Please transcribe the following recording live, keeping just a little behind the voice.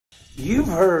You've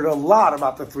heard a lot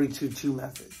about the 322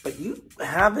 method, but you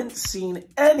haven't seen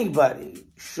anybody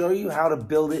show you how to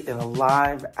build it in a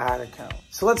live ad account.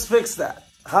 So let's fix that.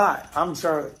 Hi, I'm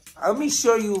Charlie. Let me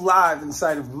show you live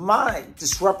inside of my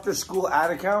Disruptor School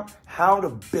ad account how to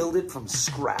build it from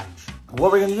scratch.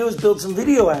 What we're gonna do is build some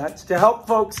video ads to help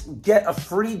folks get a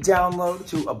free download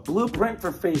to a blueprint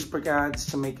for Facebook ads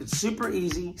to make it super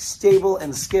easy, stable,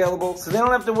 and scalable so they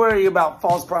don't have to worry about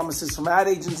false promises from ad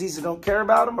agencies who don't care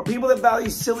about them or people that value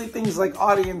silly things like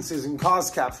audiences and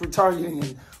cost caps, retargeting,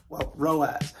 and well,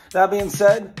 ROAS. That being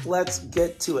said, let's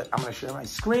get to it. I'm gonna share my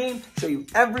screen, show you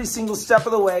every single step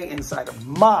of the way inside of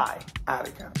my ad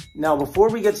account. Now, before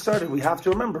we get started, we have to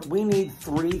remember we need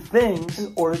 3 things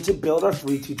in order to build our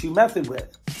 322 method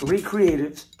with. 3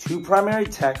 creatives, 2 primary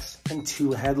texts, and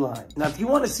 2 headlines. Now, if you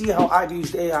want to see how I've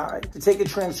used AI to take a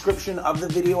transcription of the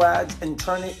video ads and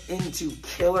turn it into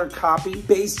killer copy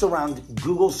based around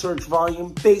Google search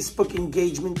volume, Facebook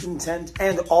engagement intent,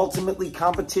 and ultimately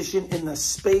competition in the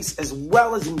space as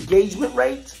well as engagement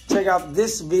rate, check out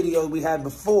this video we had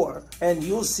before and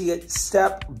you'll see it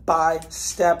step by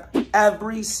step,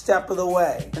 every step of the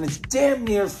way. And it's damn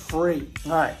near free.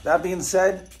 All right, that being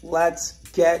said, let's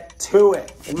get to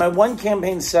it. In my one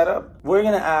campaign setup, we're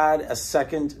gonna add a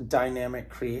second dynamic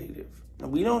creative. Now,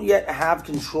 we don't yet have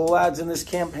control ads in this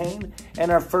campaign, and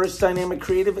our first dynamic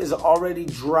creative is already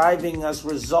driving us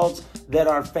results that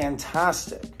are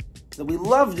fantastic, that we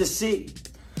love to see.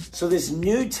 So this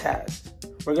new test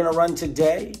we're gonna run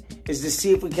today is to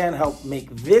see if we can help make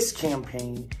this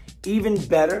campaign even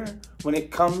better when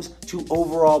it comes to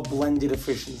overall blended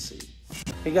efficiency.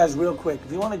 Hey guys, real quick,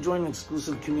 if you want to join an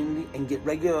exclusive community and get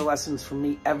regular lessons from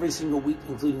me every single week,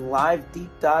 including live deep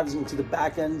dives into the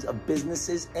back ends of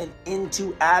businesses and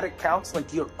into ad accounts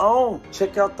like your own,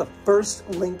 check out the first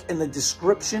link in the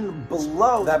description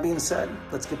below. That being said,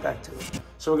 let's get back to it.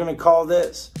 So we're going to call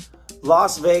this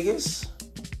Las Vegas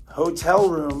Hotel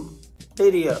Room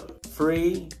Video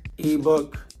Free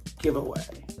Ebook Giveaway.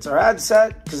 It's our ad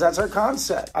set because that's our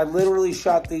concept. I literally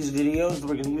shot these videos that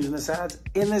we're going to use in this ads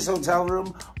in this hotel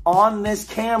room on this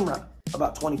camera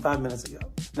about 25 minutes ago.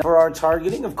 Now for our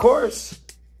targeting, of course,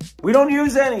 we don't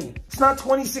use any. It's not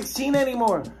 2016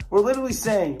 anymore. We're literally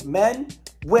saying men,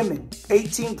 women,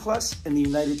 18 plus in the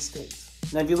United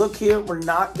States. Now if you look here, we're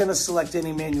not going to select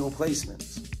any manual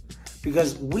placements,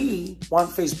 because we want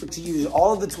Facebook to use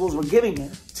all of the tools we're giving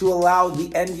it to allow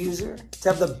the end user to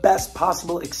have the best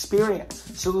possible experience.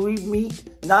 So we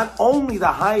meet not only the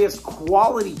highest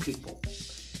quality people,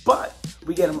 but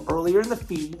we get them earlier in the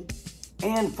feed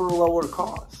and for a lower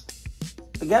cost.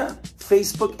 Again,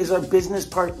 Facebook is our business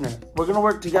partner. We're gonna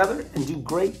work together and do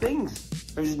great things.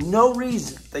 There's no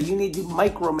reason that you need to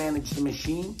micromanage the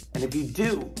machine. And if you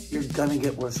do, you're gonna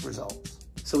get worse results.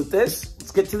 So with this,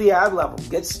 let's get to the ad level,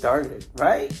 get started,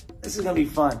 right? This is gonna be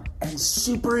fun and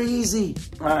super easy.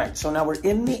 All right, so now we're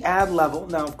in the ad level.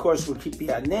 Now, of course, we'll keep the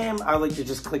ad name. I like to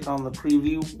just click on the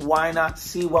preview. Why not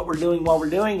see what we're doing while we're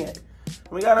doing it?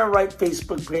 We got our right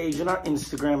Facebook page and our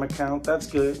Instagram account, that's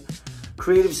good.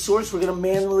 Creative source, we're gonna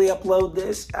manually upload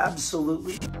this,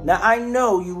 absolutely. Now, I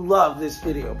know you love this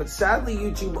video, but sadly,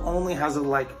 YouTube only has a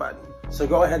like button. So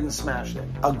go ahead and smash it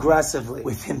aggressively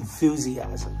with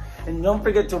enthusiasm. And don't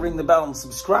forget to ring the bell and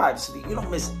subscribe so that you don't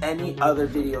miss any other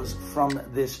videos from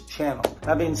this channel.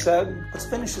 That being said, let's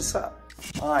finish this up.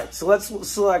 All right, so let's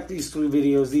select these 3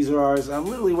 videos. These are ours. I'm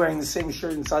literally wearing the same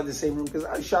shirt inside the same room because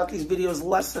I shot these videos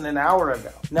less than an hour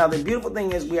ago. Now, the beautiful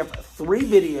thing is we have 3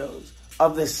 videos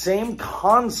of the same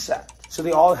concept. So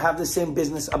they all have the same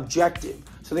business objective.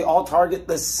 So they all target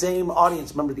the same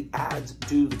audience. Remember, the ads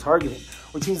do the targeting,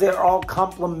 which means they're all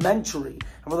complementary.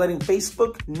 And we're letting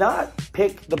Facebook not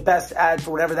pick the best ad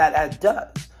for whatever that ad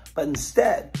does, but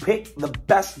instead pick the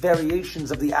best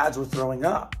variations of the ads we're throwing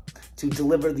up to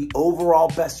deliver the overall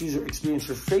best user experience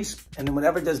for Facebook. And then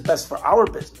whatever does best for our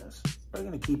business, we're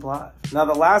gonna keep live. Now,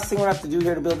 the last thing we have to do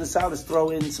here to build this out is throw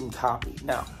in some copy.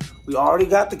 Now, we already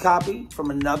got the copy from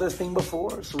another thing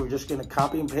before, so we're just gonna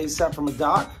copy and paste that from a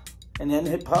doc and then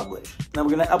hit publish. Now we're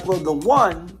gonna upload the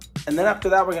one, and then after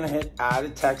that, we're gonna hit add a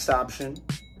text option,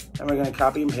 and we're gonna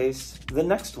copy and paste the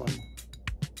next one.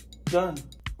 Done.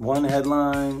 One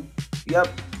headline, yep.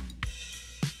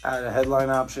 Add a headline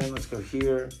option, let's go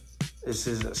here. This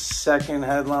is a second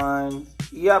headline,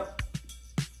 yep.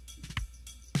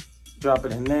 Drop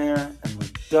it in there, and we're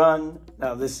done.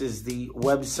 Now this is the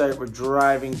website we're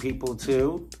driving people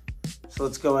to. So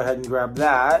let's go ahead and grab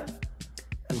that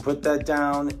and put that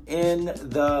down in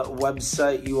the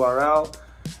website URL.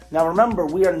 Now remember,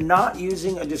 we are not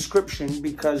using a description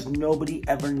because nobody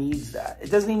ever needs that. It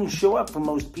doesn't even show up for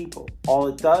most people. All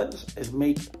it does is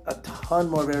make a ton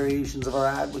more variations of our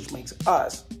ad, which makes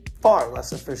us far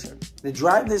less efficient. To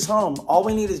drive this home, all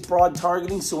we need is broad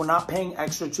targeting, so we're not paying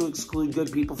extra to exclude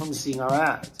good people from seeing our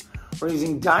ads. We're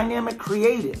using dynamic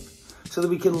creative so that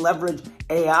we can leverage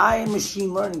AI and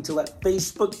machine learning to let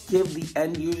Facebook give the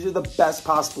end user the best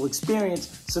possible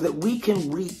experience so that we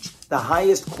can reach the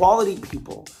highest quality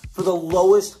people for the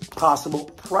lowest possible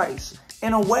price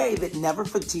in a way that never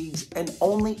fatigues and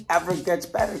only ever gets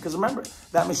better. Because remember,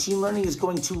 that machine learning is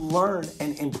going to learn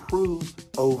and improve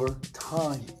over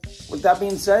time. With that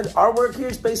being said, our work here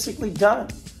is basically done.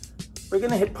 We're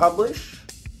gonna hit publish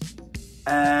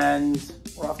and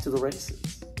we're off to the races.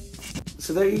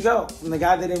 So there you go, from the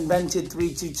guy that invented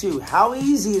 322. How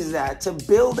easy is that to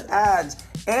build ads?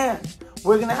 And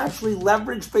we're gonna actually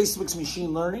leverage Facebook's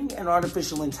machine learning and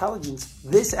artificial intelligence.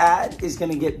 This ad is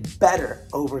gonna get better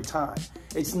over time.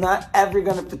 It's not ever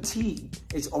gonna fatigue.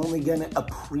 It's only gonna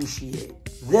appreciate.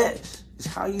 This is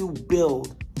how you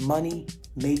build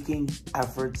money-making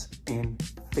efforts in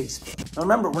Facebook. Now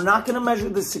remember, we're not gonna measure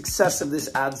the success of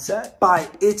this ad set by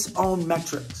its own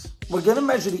metrics. We're gonna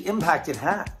measure the impact it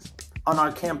has on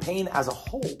our campaign as a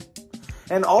whole.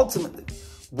 And ultimately,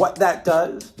 what that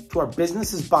does to our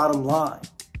business's bottom line,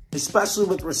 especially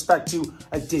with respect to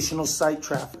additional site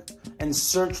traffic and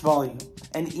search volume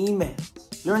and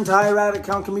emails. Your entire ad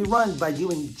account can be run by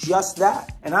doing just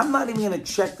that. And I'm not even gonna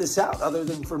check this out other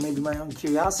than for maybe my own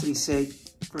curiosity's sake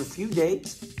for a few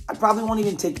days. I probably won't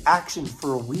even take action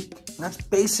for a week. And that's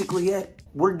basically it.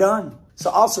 We're done. So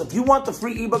also, if you want the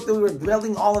free ebook that we were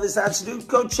building all of this ads to do,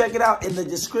 go check it out in the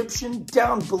description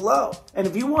down below. And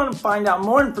if you want to find out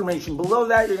more information below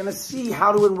that, you're going to see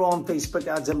how to enroll in Facebook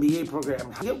Ads MBA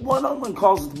program. Get one-on-one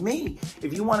calls with me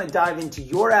if you want to dive into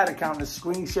your ad account and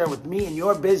screen share with me and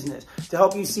your business to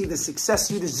help you see the success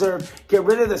you deserve, get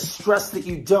rid of the stress that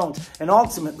you don't, and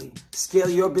ultimately scale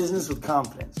your business with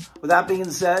confidence. With that being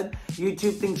said,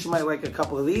 YouTube thinks you might like a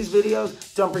couple of these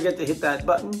videos. Don't forget to hit that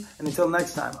button. And until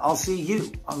next time, I'll see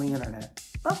you on the internet.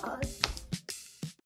 Bye.